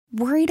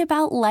Worried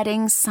about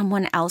letting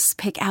someone else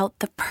pick out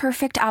the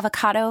perfect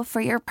avocado for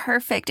your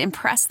perfect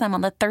impress them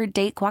on the third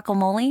date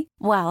guacamole?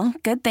 Well,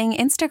 good thing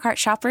Instacart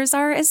shoppers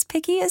are as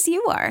picky as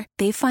you are.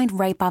 They find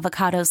ripe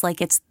avocados like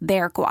it's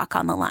their guac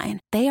on the line.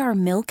 They are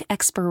milk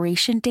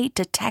expiration date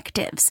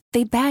detectives.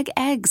 They bag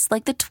eggs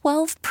like the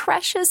 12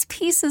 precious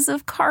pieces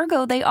of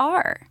cargo they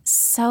are.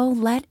 So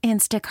let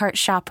Instacart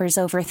shoppers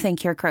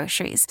overthink your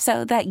groceries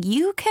so that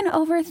you can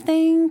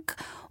overthink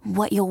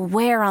what you'll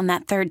wear on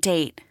that third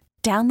date.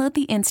 Download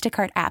the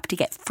Instacart app to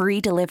get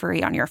free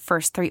delivery on your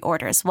first 3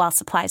 orders while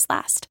supplies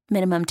last.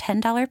 Minimum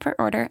 $10 per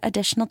order.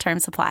 Additional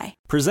terms apply.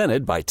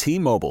 Presented by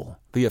T-Mobile,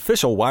 the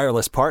official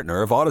wireless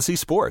partner of Odyssey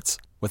Sports.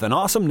 With an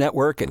awesome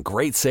network and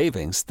great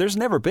savings, there's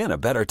never been a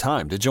better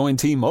time to join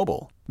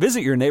T-Mobile. Visit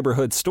your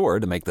neighborhood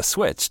store to make the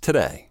switch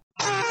today.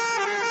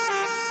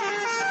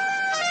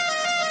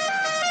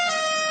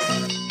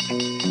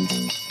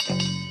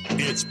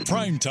 It's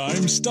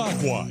Primetime Stock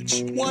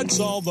Watch. What's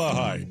all the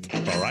hype?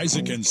 Are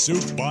Isaac and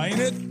Soup buying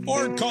it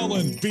or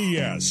calling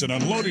BS and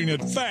unloading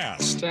it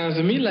fast? Sounds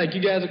to me like you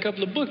guys are a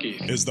couple of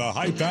bookies. Is the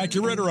hype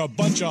accurate or a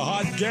bunch of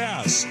hot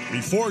gas?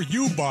 Before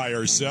you buy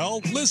or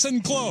sell, listen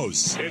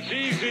close. It's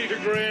easy to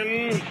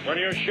grin when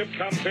your ship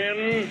comes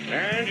in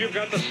and you've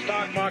got the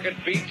stock market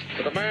beat.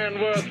 But the man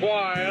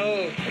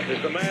worthwhile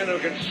is the man who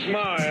can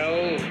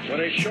smile when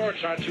his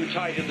shorts are too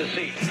tight in the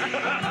seat.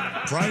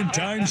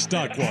 Primetime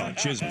Stock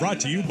Watch is brought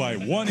to you by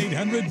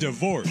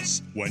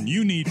 1-800-DIVORCE. When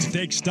you need to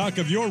take stock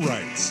of your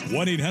rights,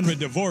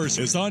 1-800-DIVORCE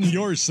is on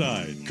your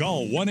side.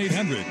 Call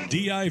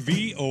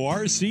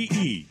 1-800-DIVORCE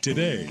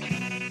today.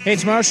 Hey,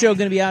 tomorrow's show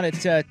going to be out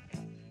at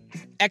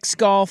X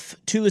Golf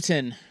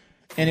Tualatin,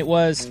 and it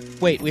was.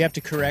 Wait, we have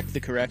to correct the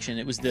correction.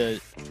 It was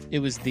the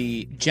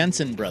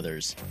Jensen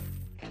brothers,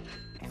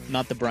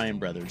 not the Bryan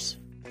brothers.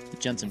 The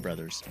Jensen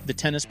brothers, the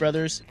tennis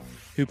brothers,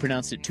 who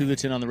pronounced it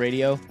Tualatin on the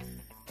radio.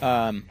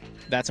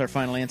 That's our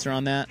final answer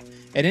on that.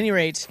 At any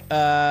rate,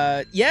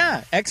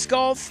 X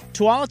Golf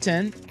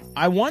Tualatin.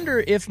 I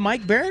wonder if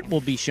Mike Barrett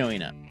will be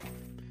showing up.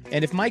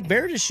 And if Mike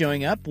Barrett is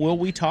showing up, will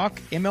we talk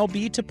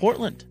MLB to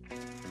Portland?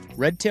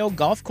 Redtail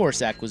Golf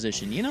Course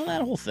acquisition. You know,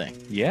 that whole thing.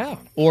 Yeah.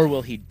 Or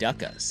will he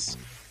duck us?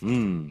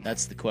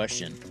 That's the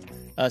question.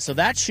 So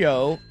that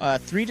show,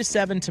 3 to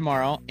 7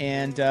 tomorrow,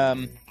 and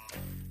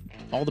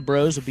all the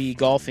bros will be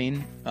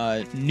golfing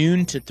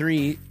noon to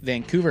 3,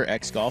 Vancouver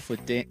X Golf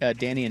with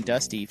Danny and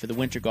Dusty for the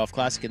Winter Golf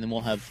Classic, and then we'll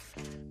have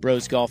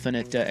bros golfing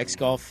at X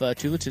Golf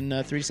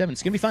Tualatin 3 to 7.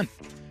 It's going to be fun.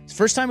 It's the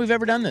first time we've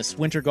ever done this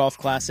Winter Golf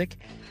Classic,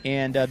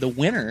 and the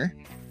winner,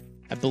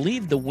 I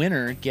believe the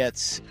winner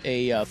gets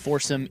a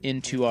foursome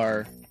into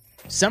our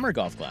Summer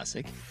Golf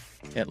Classic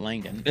at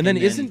Langdon. And then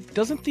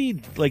doesn't the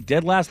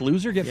dead last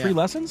loser get free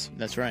lessons?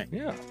 That's right.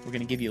 Yeah. We're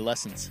going to give you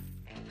lessons.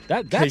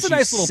 That's a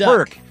nice little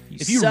perk.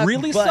 If you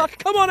really suck,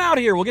 come on out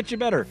here. We'll get you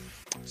better.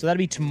 So that'll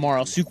be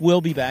tomorrow. Suk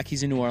will be back.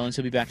 He's in New Orleans.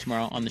 He'll be back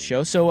tomorrow on the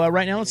show. So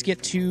right now, let's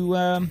get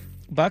to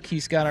Buck.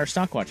 He's got our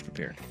stock watch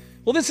prepared.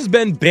 Well, this has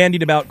been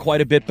bandied about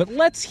quite a bit, but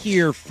let's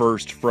hear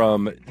first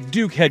from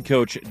Duke head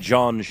coach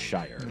Jon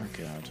Scheyer. Oh,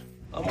 God.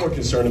 I'm more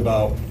concerned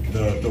about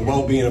the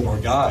well-being of our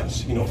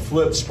guys. You know,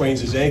 Flip sprains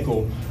his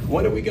ankle.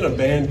 When are we going to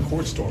ban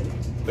court storming?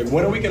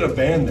 When are we going to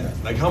ban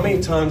that? How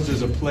many times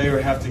does a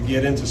player have to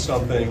get into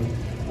something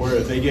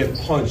where they get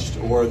punched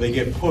or they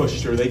get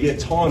pushed or they get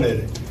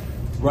taunted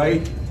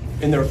right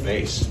in their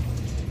face?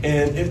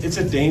 And it's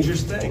a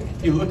dangerous thing.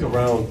 You look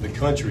around the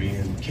country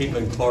and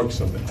Caitlin Clark,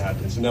 something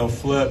happens. And now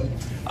Flip,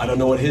 I don't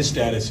know what his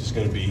status is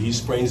going to be. He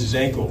sprains his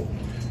ankle.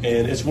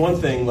 And it's one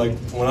thing,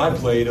 when I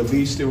played, at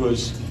least it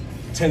was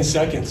 10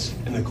 seconds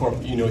in the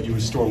court, you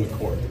would storm the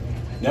court.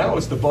 Now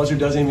it's the buzzer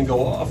doesn't even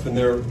go off and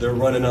they're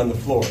running on the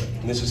floor.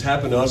 And this has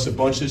happened to us a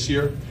bunch this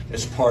year.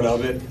 It's part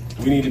of it.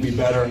 We need to be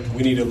better.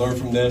 We need to learn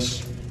from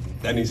this.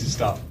 That needs to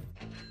stop.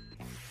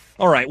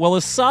 All right. Well,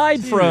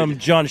 aside from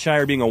Jon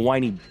Scheyer being a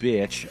whiny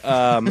bitch,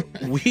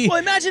 well,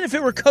 imagine if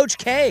it were Coach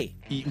K.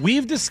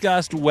 We've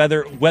discussed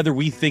whether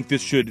we think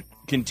this should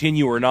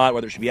continue or not,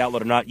 whether it should be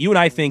outlawed or not. You and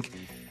I think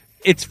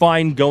it's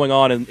fine going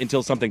on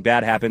until something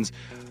bad happens.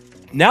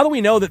 Now that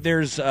we know that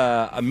there's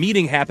a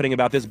meeting happening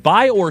about this,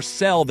 buy or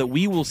sell that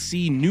we will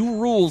see new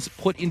rules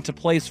put into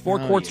place for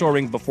court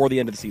storming before the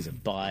end of the season.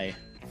 Buy.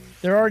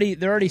 They're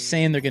already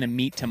saying they're going to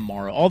meet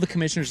tomorrow. All the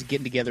commissioners are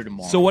getting together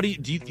tomorrow. So what do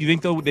you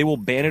think they will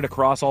ban it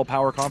across all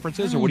power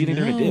conferences, or what do you think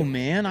they're going to do?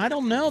 Man, I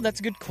don't know. That's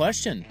a good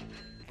question.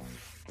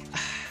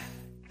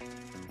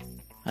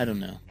 I don't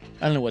know.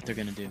 I don't know what they're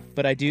going to do,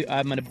 but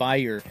I'm going to buy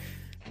your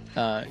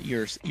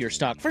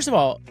stock. First of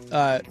all,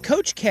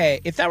 Coach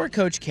K. If that were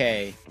Coach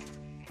K,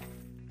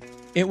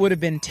 it would have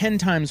been 10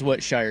 times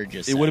what Scheyer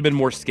just said. It would have been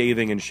more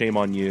scathing and shame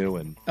on you.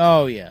 And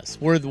oh yes,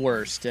 we're the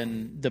worst.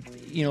 And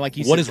like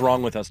you said, what is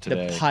wrong with us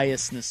today? The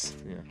piousness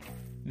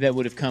that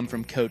would have come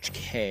from Coach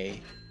K.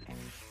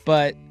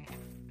 But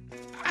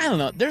I don't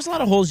know. There's a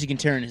lot of holes you can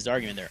tear in his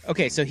argument there.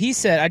 Okay, so he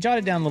said, I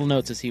jotted down little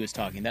notes as he was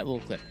talking. That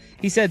little clip.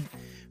 He said,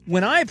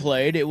 when I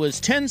played, it was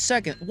 10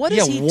 seconds. What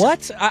is he?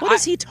 What? What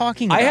is he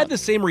talking about? I had the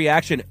same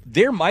reaction.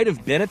 There might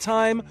have been a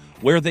time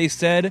where they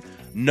said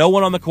no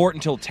one on the court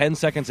until 10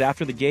 seconds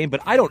after the game,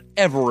 but I don't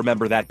ever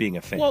remember that being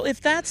a thing. Well,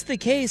 if that's the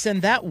case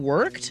and that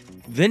worked,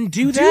 then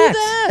do that. Do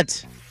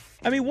that.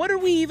 I mean, what are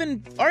we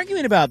even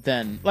arguing about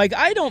then? Like,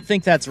 I don't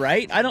think that's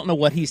right. I don't know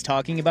what he's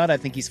talking about. I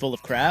think he's full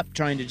of crap,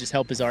 trying to just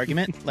help his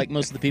argument, like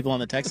most of the people on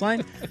the text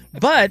line.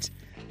 But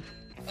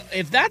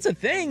if that's a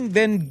thing,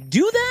 then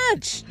do that.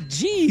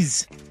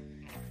 Jeez.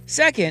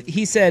 Second,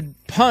 he said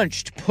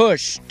punched,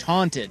 pushed,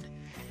 taunted.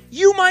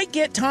 You might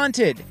get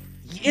taunted.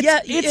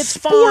 It's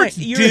sports,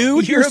 fine.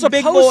 dude. You're a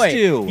big supposed boy.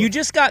 to. You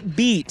just got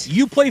beat.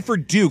 You play for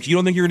Duke. You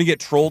don't think you're going to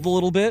get trolled a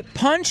little bit?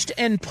 Punched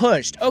and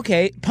pushed.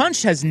 Okay,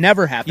 punched has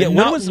never happened.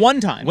 Not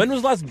one time. When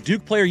was the last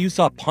Duke player you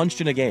saw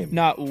punched in a game?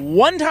 Not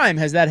one time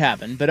has that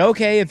happened. But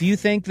okay, if you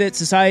think that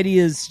society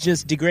is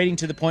just degrading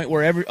to the point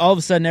where all of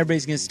a sudden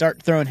everybody's going to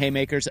start throwing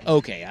haymakers,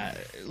 okay,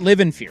 live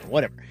in fear,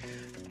 whatever.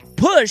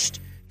 Pushed,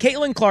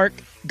 Caitlin Clark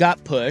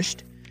got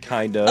pushed.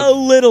 Kind of. A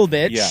little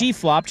bit. Yeah. She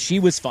flopped. She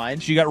was fine.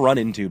 She got run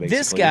into, basically.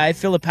 This guy,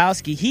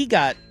 Filipowski, he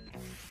got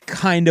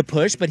kind of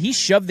pushed, but he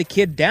shoved the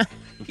kid down.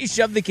 He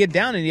shoved the kid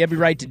down, and he had every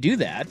right to do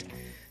that.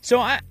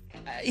 So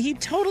he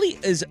totally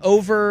is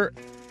over.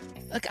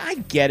 Like, I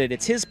get it.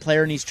 It's his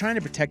player, and he's trying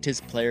to protect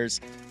his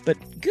players. But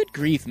good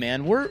grief,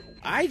 man.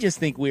 I just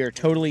think we are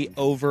totally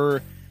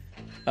over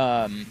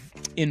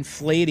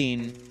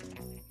inflating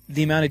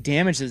the amount of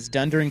damage that's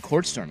done during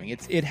court storming.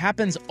 It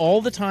happens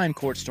all the time,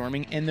 court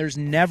storming, and there's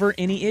never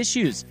any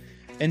issues.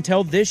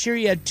 Until this year,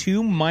 you had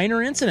 2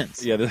 minor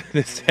incidents. Yeah,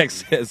 this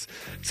text says,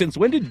 since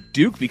when did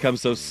Duke become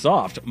so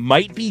soft?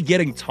 Might be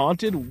getting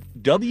taunted?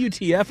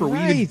 WTF are we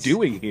even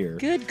doing here?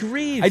 Good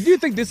grief. I do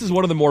think this is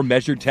one of the more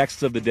measured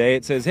texts of the day.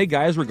 It says, hey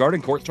guys,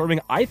 regarding court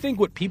storming, I think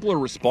what people are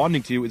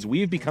responding to is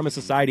we've become a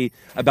society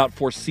about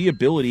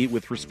foreseeability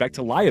with respect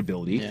to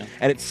liability. Yeah.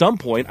 And at some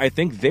point, I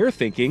think their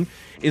thinking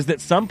is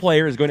that some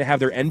player is going to have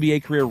their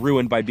NBA career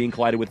ruined by being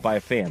collided with by a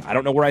fan. I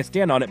don't know where I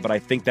stand on it, but I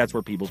think that's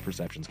where people's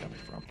perception's coming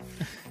from.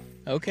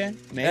 Okay,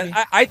 maybe.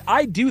 And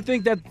I do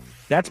think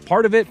that's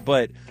part of it,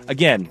 but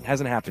again,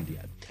 hasn't happened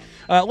yet.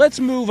 Let's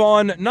move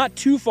on. Not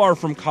too far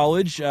from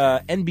college,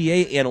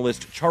 NBA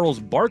analyst Charles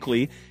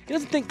Barkley, he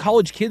doesn't think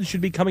college kids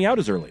should be coming out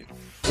as early.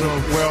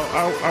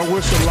 Well, I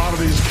wish a lot of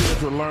these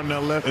kids would learn their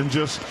lesson. And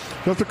just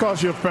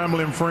because your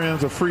family and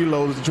friends are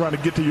freeloaders and trying to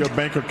get to your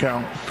bank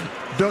account,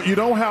 you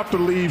don't have to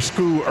leave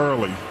school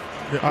early.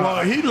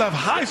 Well, he left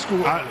high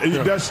school.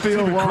 That's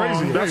still wrong.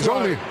 Crazy. That's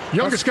only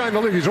youngest guy in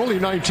the league. He's only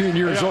 19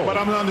 years old. But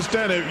I'm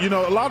understanding.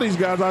 A lot of these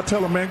guys, I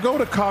tell them, man, go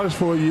to college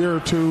for a year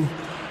or two,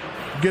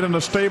 get in a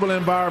stable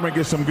environment,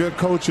 get some good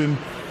coaching.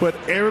 But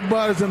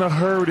everybody's in a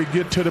hurry to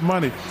get to the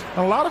money.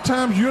 And a lot of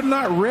times, you're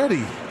not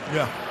ready.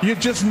 Yeah, you're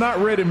just not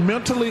ready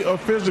mentally or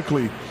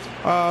physically.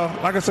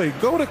 Like I say,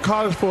 go to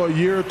college for a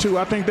year or two.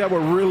 I think that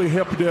would really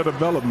help their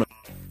development.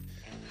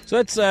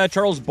 So that's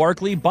Charles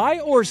Barkley. Buy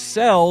or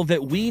sell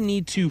that we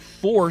need to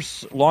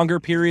force longer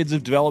periods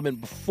of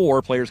development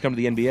before players come to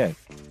the NBA.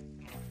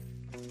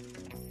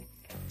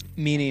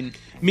 Meaning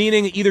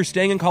either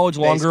staying in college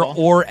longer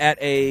baseball, or at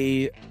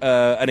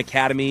an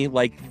academy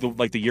like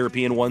the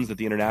European ones that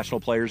the international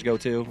players go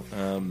to.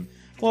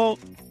 Well,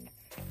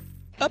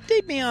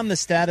 update me on the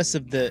status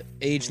of the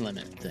age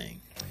limit thing.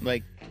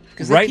 Like,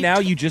 right now,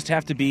 you just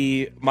have to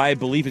be. My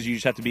belief is you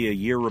just have to be a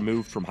year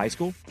removed from high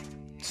school,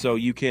 so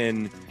you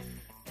can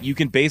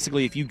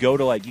basically, if you go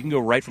to you can go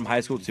right from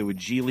high school to a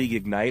G League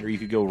Ignite, or you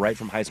could go right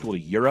from high school to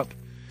Europe,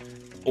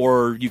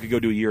 or you could go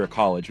do a year of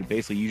college. But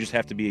basically, you just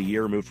have to be a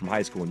year removed from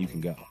high school and you can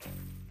go.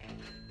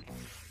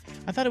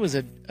 I thought it was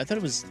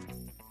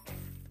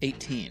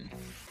 18.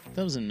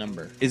 That was a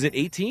number. Is it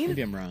 18?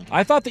 Maybe I'm wrong.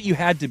 I thought that you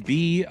had to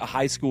be a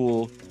high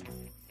school.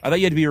 I thought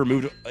you had to be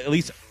removed. At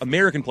least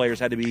American players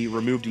had to be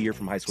removed a year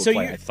from high school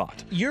play. I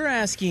thought. You're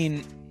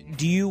asking.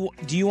 Do you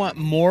want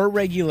more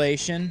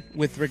regulation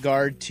with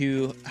regard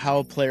to how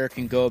a player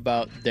can go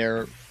about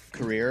their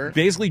career?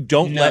 Basically,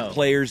 don't let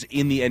players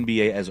in the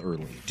NBA as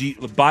early.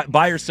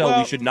 Buy or sell,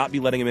 we should not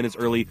be letting them in as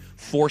early.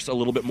 Force a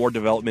little bit more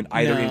development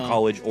either in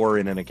college or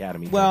in an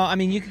academy. Well, I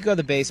mean, you could go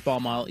the baseball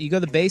model. You go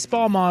the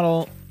baseball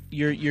model,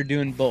 you're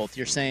doing both.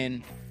 You're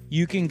saying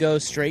you can go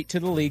straight to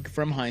the league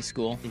from high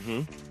school,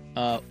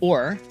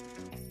 or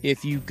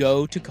if you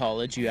go to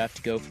college, you have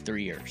to go for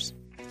 3 years.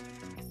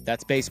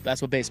 That's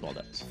what baseball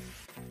does.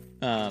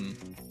 I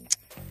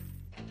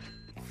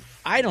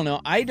don't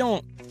know. I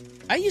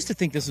used to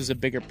think this was a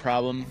bigger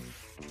problem,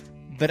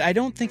 but I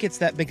don't think it's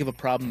that big of a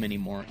problem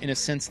anymore, in a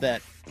sense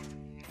that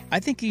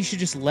I think you should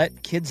just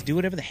let kids do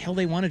whatever the hell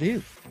they want to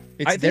do.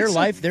 It's their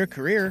life, their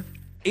career.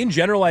 In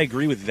general, I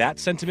agree with that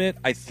sentiment.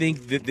 I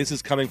think that this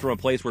is coming from a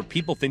place where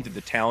people think that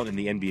the talent in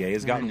the NBA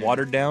has gotten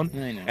watered down,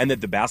 and that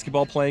the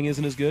basketball playing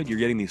isn't as good. You're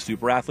getting these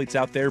super athletes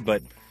out there,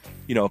 but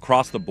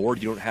across the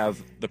board, you don't have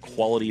the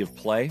quality of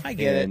play. I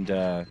get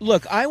it.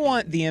 Look, I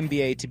want the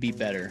NBA to be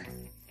better.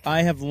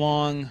 I have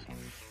long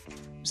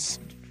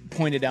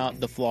pointed out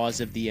the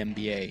flaws of the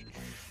NBA.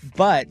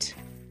 But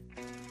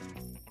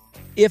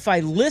if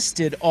I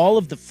listed all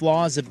of the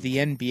flaws of the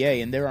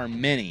NBA, and there are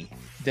many,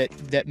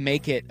 that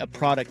make it a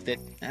product that,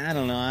 I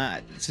don't know,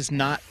 it's just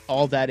not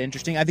all that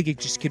interesting. I think it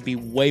just could be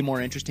way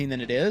more interesting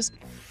than it is.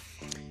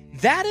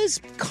 That is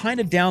kind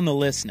of down the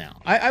list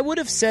now. I would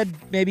have said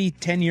maybe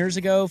 10 years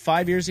ago,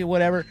 5 years ago,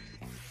 whatever,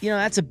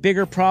 that's a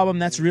bigger problem.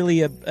 That's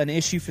really an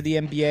issue for the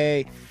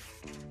NBA.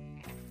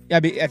 I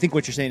think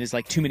what you're saying is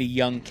like too many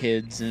young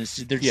kids, and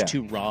they're just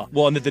too raw.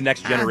 Well, and that the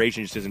next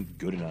generation just isn't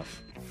good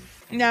enough.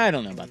 No, I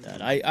don't know about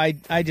that.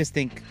 I just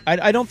think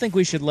I don't think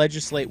we should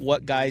legislate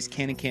what guys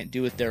can and can't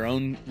do with their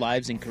own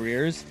lives and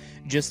careers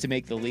just to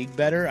make the league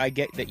better. I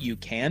get that you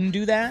can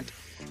do that,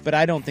 but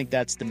I don't think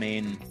that's the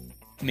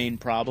main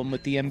problem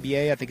with the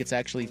NBA. I think it's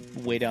actually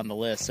way down the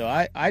list. So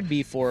I'd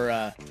be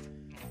for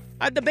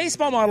the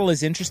baseball model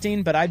is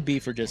interesting, but I'd be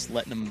for just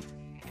letting them.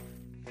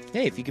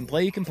 Hey, if you can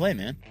play, you can play,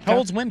 man. How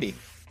old's Wemby?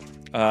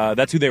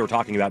 That's who they were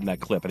talking about in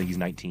that clip. I think he's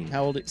 19.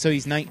 How old? So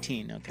he's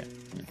 19. Okay.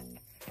 Yeah.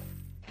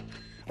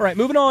 All right,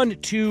 moving on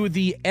to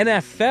the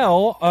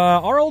NFL.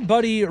 Our old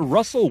buddy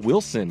Russell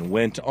Wilson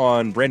went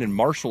on Brandon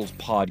Marshall's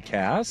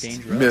podcast.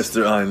 Dangerous.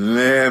 Mr.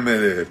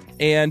 Unlimited.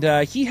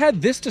 And he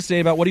had this to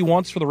say about what he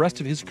wants for the rest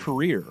of his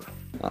career.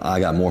 I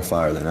got more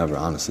fire than ever,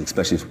 honestly,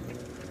 especially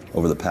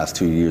over the past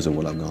 2 years of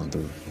what I've gone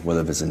through. Whether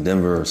if it's in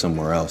Denver or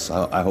somewhere else,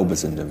 I hope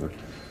it's in Denver.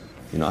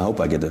 I hope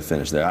I get to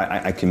finish there.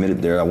 I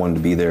committed there. I wanted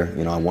to be there.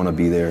 I want to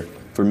be there.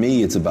 For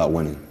me, it's about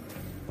winning.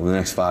 Over the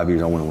next 5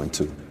 years, I want to win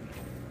 2.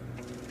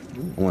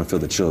 I want to feel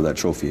the chill of that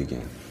trophy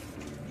again.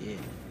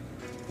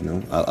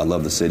 Yeah. I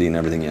love the city and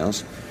everything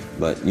else,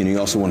 but you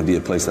also want to be a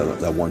place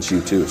that wants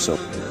you too. So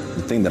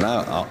the thing that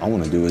I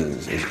want to do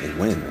is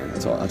win, man.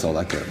 That's all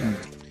I care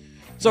about.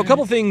 So a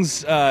couple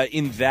things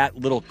in that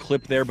little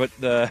clip there, but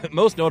the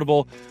most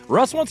notable,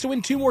 Russ wants to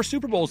win 2 more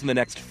Super Bowls in the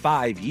next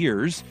 5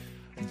 years.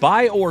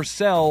 Buy or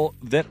sell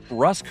that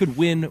Russ could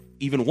win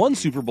even 1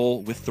 Super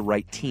Bowl with the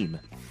right team.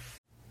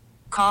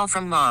 Call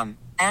from mom.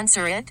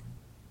 Answer it.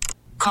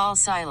 Call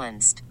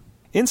silenced.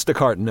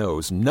 Instacart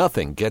knows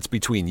nothing gets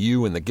between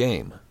you and the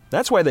game.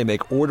 That's why they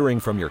make ordering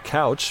from your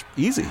couch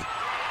easy.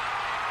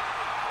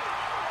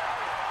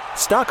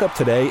 Stock up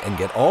today and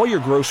get all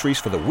your groceries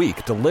for the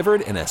week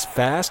delivered in as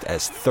fast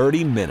as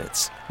 30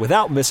 minutes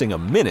without missing a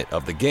minute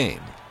of the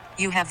game.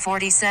 You have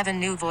 47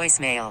 new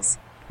voicemails.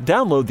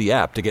 Download the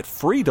app to get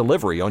free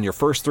delivery on your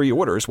first 3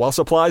 orders while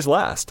supplies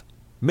last.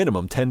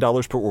 Minimum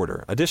 $10 per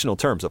order. Additional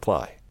terms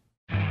apply.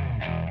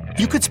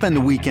 You could spend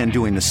the weekend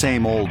doing the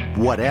same old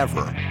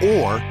whatever,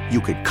 or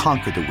you could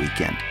conquer the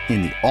weekend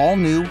in the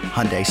all-new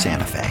Hyundai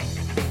Santa Fe.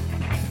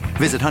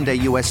 Visit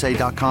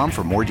HyundaiUSA.com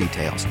for more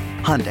details.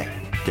 Hyundai,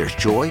 there's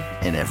joy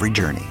in every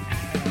journey.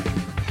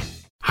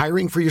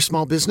 Hiring for your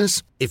small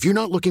business? If you're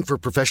not looking for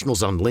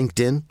professionals on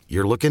LinkedIn,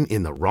 you're looking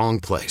in the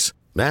wrong place.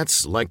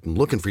 That's like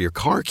looking for your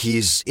car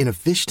keys in a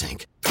fish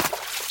tank.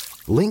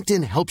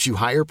 LinkedIn helps you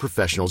hire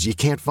professionals you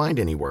can't find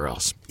anywhere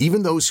else,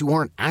 even those who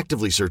aren't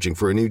actively searching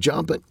for a new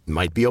job but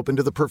might be open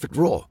to the perfect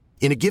role.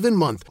 In a given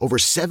month, over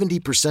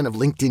 70% of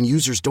LinkedIn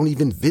users don't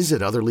even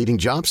visit other leading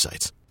job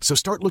sites. So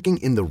start looking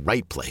in the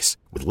right place.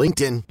 With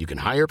LinkedIn, you can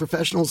hire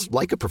professionals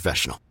like a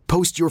professional.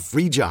 Post your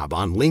free job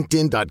on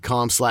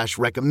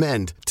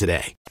linkedin.com/recommend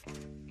today.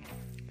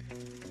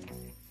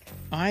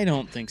 I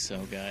don't think so,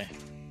 Guy.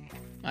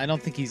 I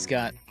don't think he's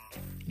got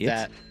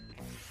that.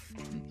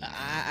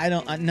 I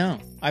don't know.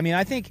 I mean,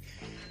 I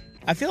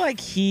feel like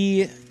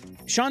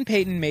Sean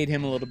Payton made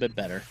him a little bit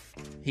better.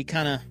 He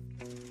kind of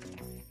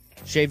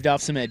shaved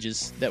off some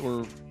edges that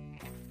were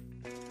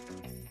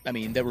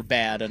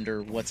bad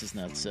under what's his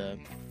nuts.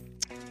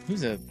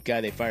 Who's the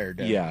guy they fired?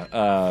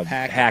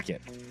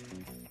 Hackett.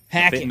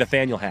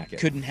 Nathaniel Hackett.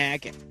 Couldn't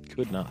hack it.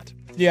 Could not.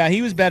 Yeah,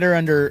 he was better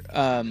under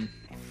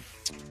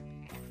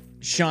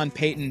Sean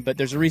Payton, but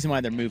there's a reason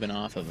why they're moving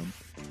off of him.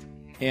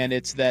 And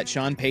it's that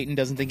Sean Payton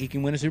doesn't think he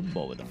can win a Super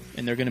Bowl with him.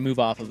 And they're going to move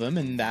off of him.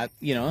 And that,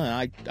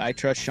 I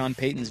trust Sean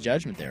Payton's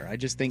judgment there. I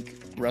just think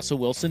Russell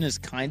Wilson is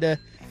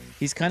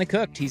he's kind of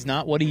cooked. He's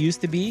not what he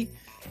used to be.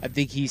 I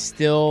think he's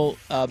still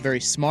very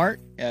smart,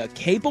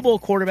 capable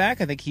quarterback.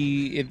 I think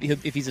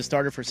if he's a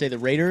starter for, say, the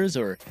Raiders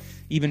or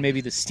even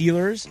maybe the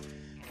Steelers,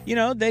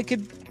 they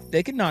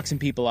could knock some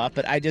people off.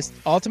 But I just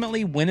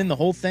ultimately winning the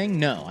whole thing,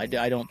 no, I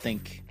don't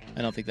think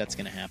that's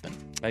going to happen.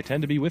 I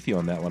tend to be with you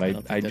on that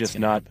one. I just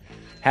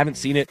haven't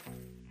seen it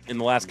in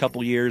the last couple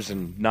of years,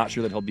 and not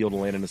sure that he'll be able to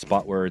land in a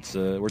spot where it's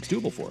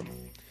doable for him.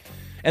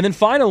 And then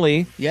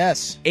finally,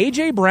 yes,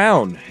 A.J.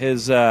 Brown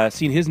has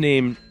seen his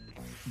name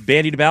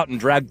bandied about and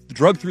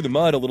drugged through the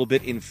mud a little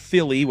bit in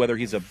Philly, whether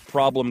he's a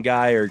problem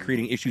guy or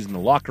creating issues in the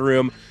locker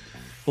room.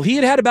 Well, he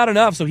had about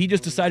enough, so he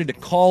just decided to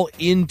call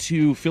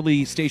into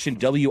Philly station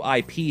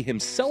WIP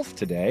himself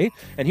today.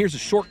 And here's a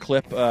short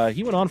clip.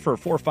 He went on for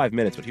 4 or 5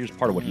 minutes, but here's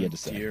part of what he had to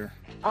say. Dear.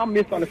 I'm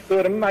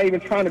misunderstood. I'm not even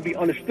trying to be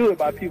understood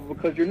by people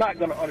because you're not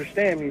going to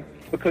understand me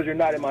because you're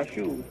not in my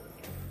shoes.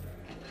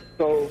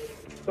 So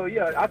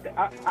yeah,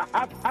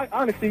 I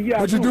honestly,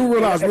 yeah. But you do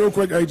realize, real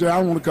quick, AJ, I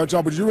don't want to cut you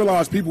off, but you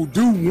realize people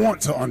do want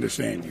to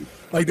understand you.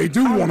 Like, they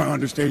do want to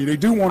understand you. They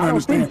do want to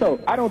understand you.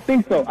 I don't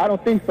think so.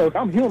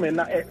 I'm human.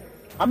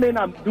 I may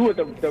not do it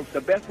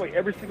the best way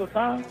every single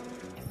time,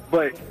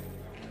 but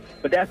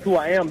But that's who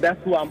I am.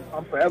 That's who I'm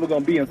forever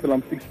going to be until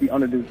I'm 6 feet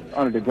under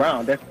the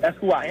ground. That's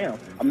who I am.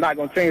 I'm not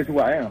going to change who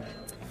I am.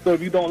 So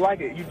if you don't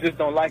like it, you just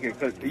don't like it,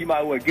 because you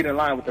might as well get in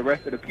line with the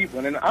rest of the people.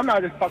 And I'm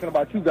not just talking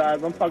about you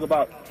guys. I'm talking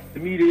about the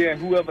media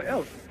and whoever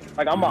else.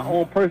 Like, I'm my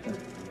own person.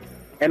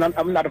 And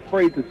I'm not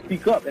afraid to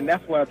speak up. And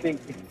that's why I think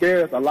it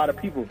scares a lot of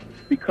people,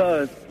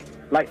 because,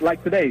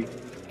 like today,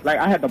 like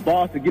I had the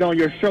balls to get on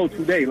your show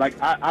today. Like,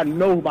 I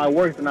know my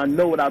worth and I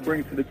know what I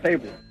bring to the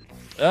table.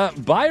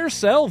 Buy or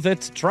sell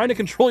that trying to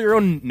control your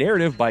own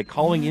narrative by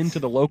calling into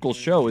the local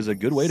show is a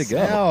good way to go.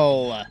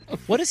 Sell.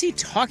 What is he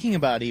talking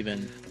about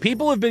even?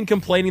 People have been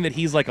complaining that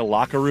he's like a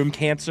locker room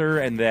cancer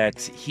and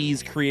that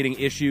he's creating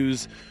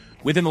issues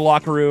within the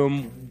locker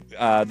room,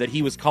 that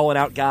he was calling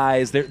out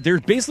guys.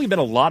 There's basically been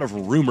a lot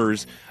of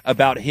rumors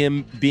about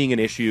him being an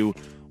issue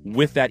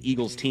with that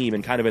Eagles team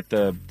and kind of at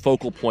the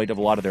focal point of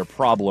a lot of their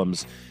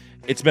problems.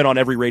 It's been on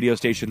every radio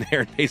station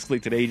there. And basically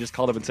today he just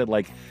called up and said,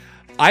 like,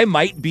 I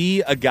might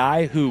be a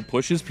guy who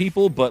pushes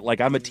people, but like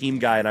I'm a team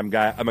guy and I'm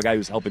a guy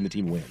who's helping the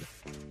team win.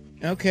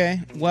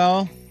 Okay,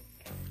 well,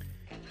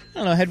 I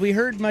don't know. Had we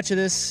heard much of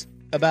this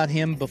about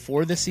him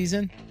before this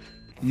season?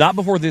 Not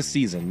before this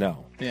season,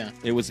 no. Yeah.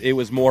 It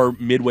was more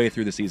midway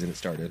through the season it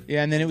started.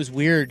 Yeah, and then it was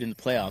weird in the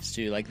playoffs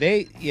too. Like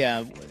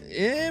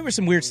there was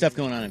some weird stuff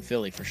going on in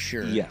Philly for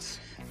sure. Yes.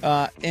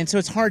 And so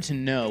it's hard to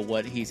know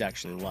what he's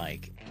actually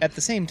like. At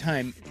the same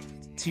time,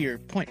 to your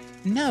point,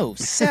 no,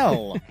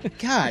 sell.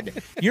 God,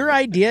 your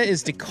idea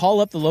is to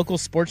call up the local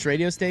sports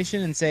radio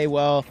station and say,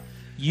 well,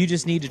 you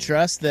just need to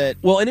trust that.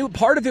 Well, and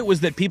part of it was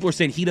that people are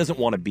saying he doesn't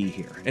want to be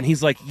here. And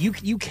he's like,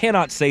 you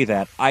cannot say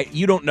that.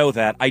 You don't know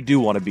that. I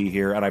do want to be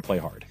here, and I play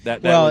hard.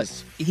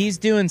 He's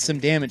doing some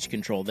damage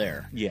control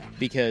there. Yeah.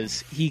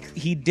 Because he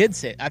did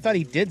say, I thought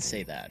he did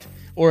say that.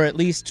 Or at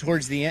least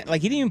towards the end.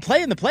 Like, he didn't even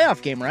play in the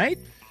playoff game, right?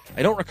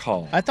 I don't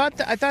recall. I thought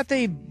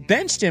they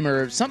benched him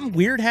or something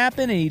weird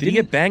happened. And Did he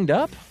get banged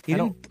up? I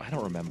don't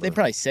remember. They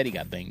probably said he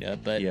got banged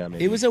up, but yeah,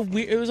 maybe. it was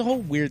a whole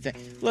weird thing.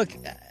 Look,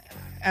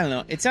 I don't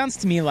know. It sounds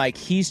to me like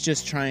he's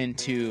just trying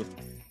to,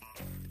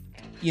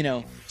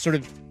 sort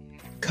of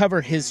cover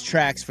his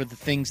tracks for the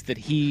things that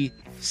he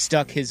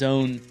stuck his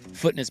own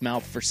foot in his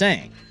mouth for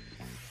saying.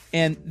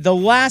 And the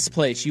last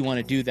place you want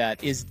to do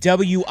that is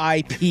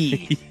WIP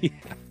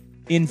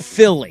in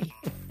Philly.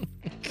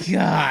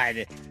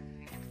 God.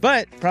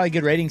 But probably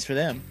good ratings for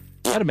them.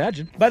 I'd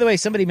imagine. By the way,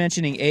 somebody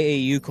mentioning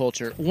AAU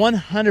culture,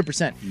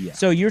 100%. Yeah.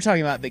 So you're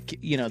talking about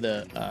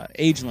the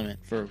age limit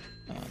for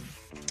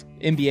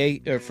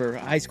NBA or for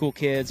high school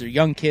kids or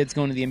young kids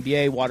going to the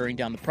NBA, watering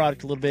down the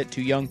product a little bit,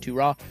 too young, too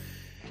raw.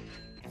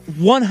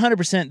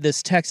 100%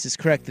 this text is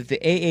correct that the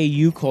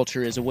AAU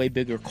culture is a way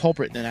bigger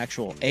culprit than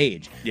actual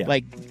age. Yeah.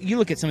 Like, you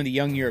look at some of the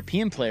young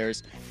European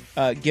players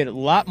get a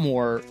lot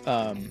more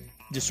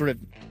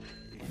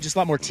just a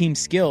lot more team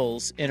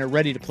skills and are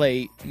ready to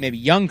play maybe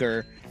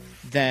younger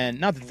than,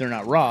 not that they're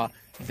not raw,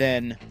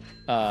 than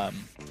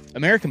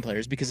American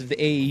players because of the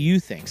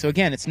AAU thing. So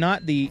again, it's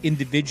not the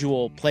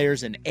individual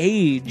players and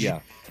age. Yeah.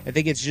 I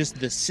think it's just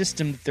the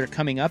system that they're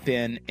coming up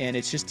in, and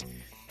it's just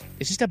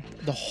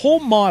the whole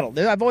model.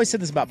 I've always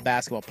said this about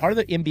basketball. Part of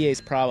the NBA's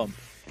problem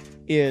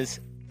is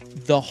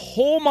the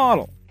whole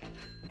model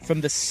from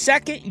the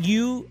second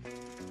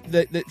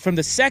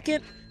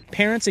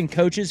parents and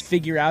coaches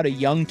figure out a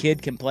young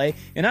kid can play,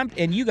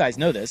 and you guys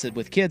know this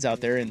with kids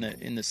out there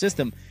in the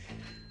system,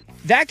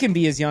 that can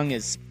be as young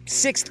as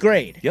 6th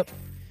grade. Yep.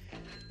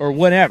 Or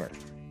whatever.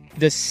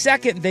 The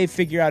second they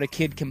figure out a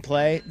kid can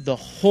play, the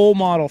whole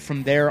model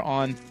from there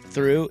on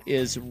through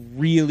is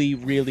really,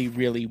 really,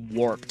 really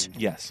warped.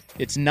 Yes.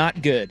 It's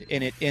not good,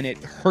 and it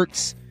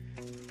hurts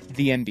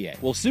the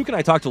NBA. Well, Suk and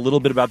I talked a little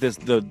bit about this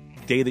the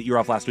day that you were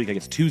off last week, I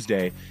guess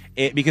Tuesday,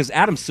 because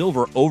Adam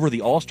Silver over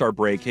the All-Star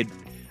break had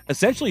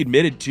essentially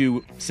admitted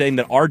to saying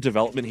that our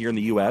development here in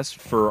the U.S.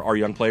 for our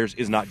young players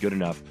is not good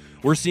enough.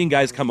 We're seeing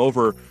guys come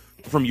over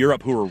from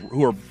Europe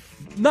who are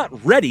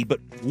not ready, but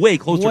way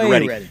closer to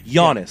ready.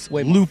 Giannis,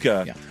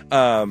 Luka,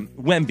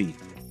 Wemby.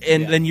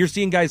 And then you're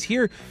seeing guys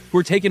here who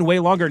are taking way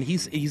longer, and he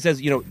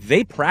says,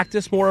 they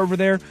practice more over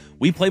there.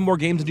 We play more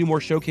games and do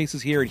more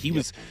showcases here, and he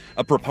was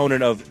a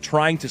proponent of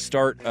trying to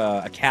start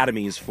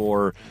academies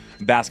for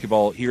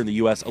basketball here in the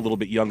U.S. a little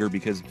bit younger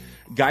because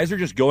guys are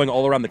just going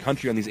all around the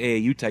country on these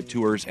AAU-type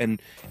tours,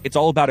 and it's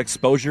all about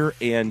exposure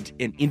and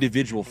an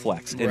individual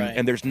flex,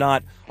 and there's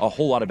not a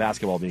whole lot of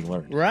basketball being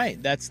learned.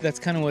 Right. That's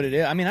kind of what it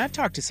is. I mean, I've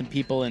talked to some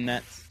people in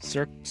that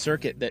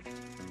circuit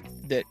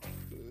that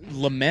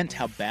lament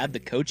how bad the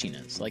coaching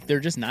is. Like, they're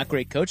just not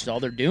great coaches.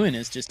 All they're doing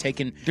is just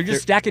they're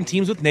just stacking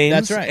teams with names.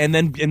 That's right. And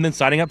then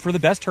signing up for the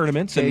best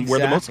tournaments and where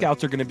the most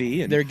scouts are going to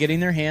be. And they're getting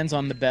their hands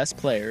on the best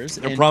players.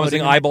 They're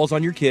promising eyeballs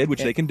on your kid,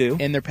 which they can do.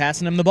 And they're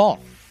passing them the ball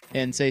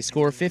and say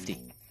score 50,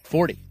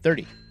 40,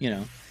 30,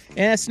 and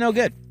it's no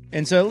good.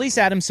 And so at least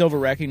Adam Silver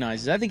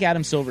recognizes. I think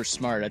Adam Silver's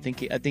smart. I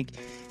think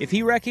if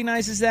he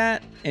recognizes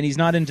that and he's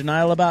not in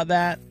denial about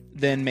that,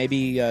 then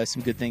maybe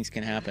some good things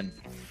can happen.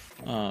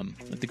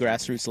 At the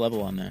grassroots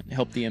level on that.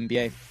 Help the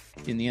NBA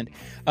in the end.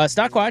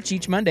 Stockwatch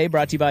each Monday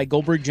brought to you by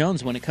Goldberg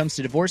Jones. When it comes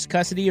to divorce,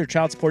 custody, or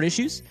child support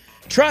issues,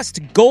 Trust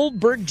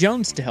Goldberg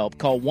Jones to help.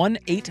 Call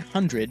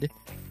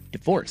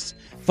 1-800-DIVORCE.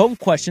 Phone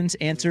questions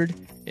answered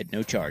at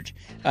no charge.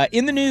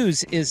 In the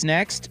news is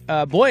next.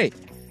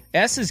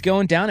 S is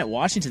going down at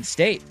Washington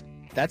State.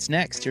 That's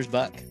next. Here's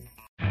Buck.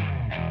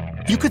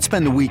 You could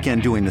spend the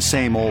weekend doing the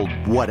same old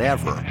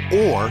whatever,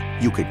 or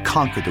you could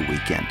conquer the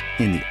weekend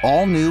in the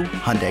all-new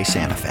Hyundai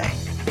Santa Fe.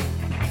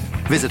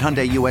 Visit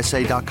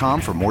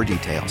HyundaiUSA.com for more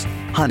details.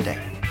 Hyundai,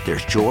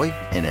 there's joy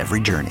in every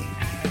journey.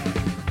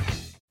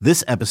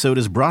 This episode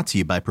is brought to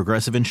you by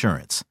Progressive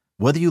Insurance.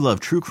 Whether you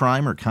love true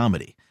crime or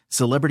comedy,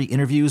 celebrity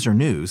interviews or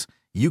news,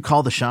 you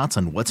call the shots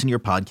on what's in your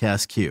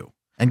podcast queue.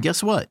 And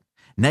guess what?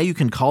 Now you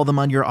can call them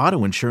on your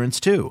auto insurance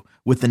too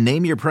with the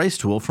Name Your Price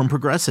tool from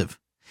Progressive.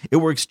 It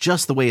works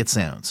just the way it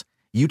sounds.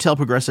 You tell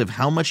Progressive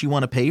how much you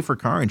want to pay for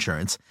car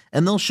insurance,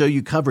 and they'll show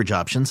you coverage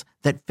options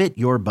that fit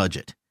your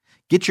budget.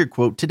 Get your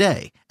quote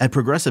today at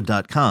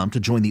Progressive.com to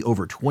join the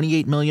over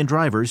 28 million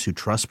drivers who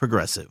trust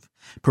Progressive.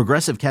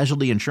 Progressive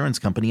Casualty Insurance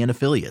Company and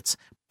Affiliates.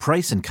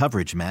 Price and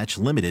coverage match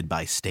limited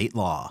by state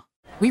law.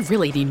 We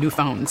really need new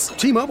phones.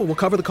 T-Mobile will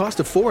cover the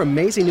cost of 4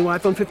 amazing new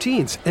iPhone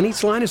 15s, and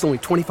each line is only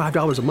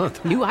 $25 a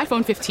month. New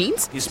iPhone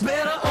 15s? It's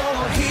better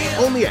over here.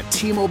 Only at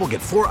T-Mobile,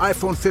 get 4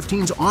 iPhone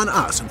 15s on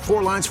us and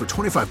 4 lines for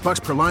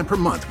 $25 per line per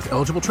month with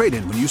eligible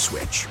trade-in when you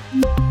switch.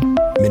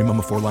 Minimum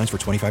of 4 lines for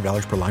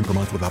 $25 per line per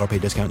month with autopay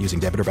discount using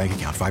debit or bank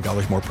account.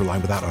 $5 more per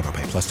line without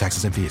autopay, plus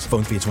taxes and fees.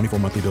 Phone fee at 24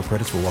 monthly bill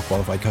credits for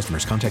well-qualified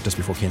customers. Contact us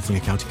before canceling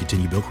account to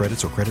continue bill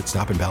credits or credit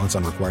stop and balance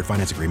on required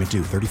finance agreement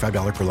due.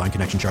 $35 per line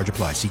connection charge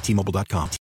applies. See T-Mobile.com.